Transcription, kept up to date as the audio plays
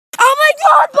my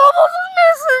god, Bubbles is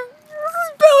missing! This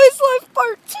is Billy's Life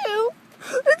Part 2.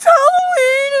 It's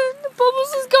Halloween and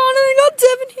Bubbles is gone and I got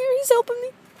Devin here. He's helping me.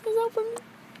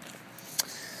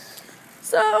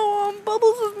 So,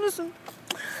 Bubbles is missing.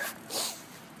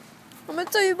 I'm gonna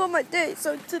tell you about my day.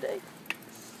 So today,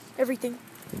 everything.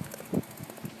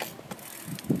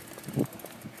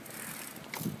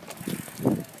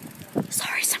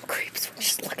 Sorry, some creeps were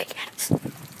just looking at us.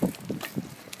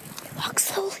 Walk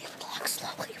slowly, walk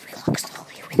slowly, relax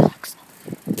slowly, relax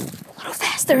slowly. A little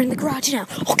faster in the garage now.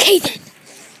 Okay then.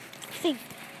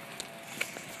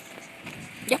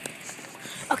 Yep.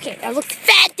 Okay, I look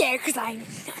fat there because I'm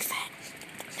not fat.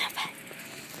 Not fat.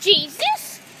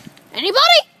 Jesus?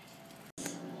 Anybody?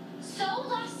 So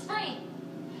last spring,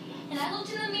 and I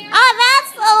looked in the mirror. Oh,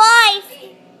 that's the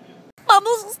life.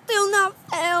 Bubbles is still not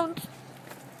found.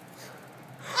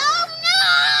 Oh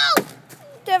no!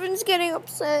 Devin's getting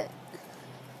upset.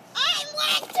 I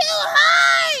went too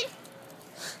hard!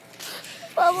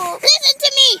 Bubbles. Listen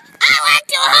to me! I worked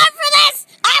too hard for this!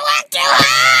 I worked too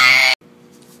hard!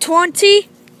 20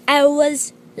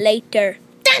 hours later.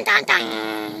 Dun dun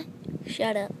dun!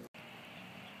 Shut up.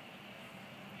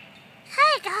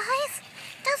 Hey guys!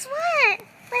 Guess what?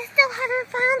 They still haven't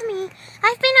found me.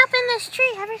 I've been up in this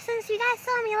tree ever since you guys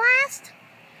saw me last.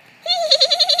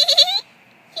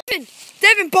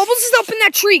 Devin, Bubbles is up in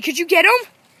that tree. Could you get him?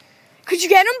 Could you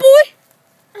get him,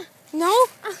 boy? No?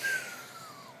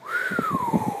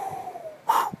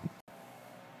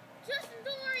 Justin,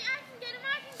 don't worry. I can get him.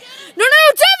 No,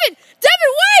 Devin!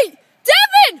 Devin, wait!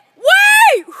 Devin,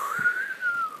 wait!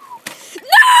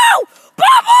 No!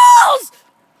 Bubbles!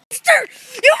 Monster!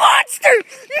 You monster!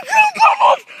 You killed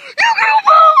Bubbles! You killed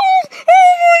Bubbles!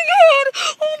 Oh my god!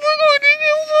 Oh my god, you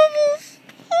killed Bubbles!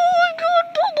 Oh my god,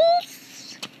 Bubbles!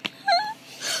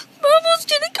 Bubbles,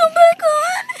 did it come back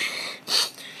on?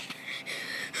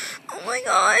 Oh my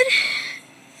god.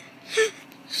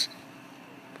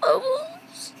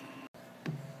 Bubbles.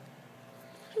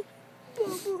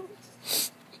 Bubbles.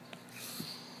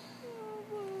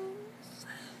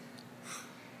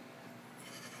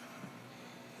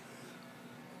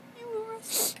 You will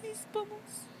rest in peace,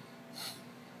 Bubbles.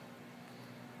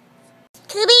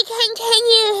 To be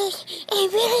continued in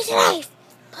Billy's Life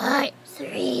Part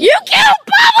 3. You killed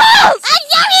Bubbles! I'm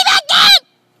sorry about that!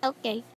 Okay.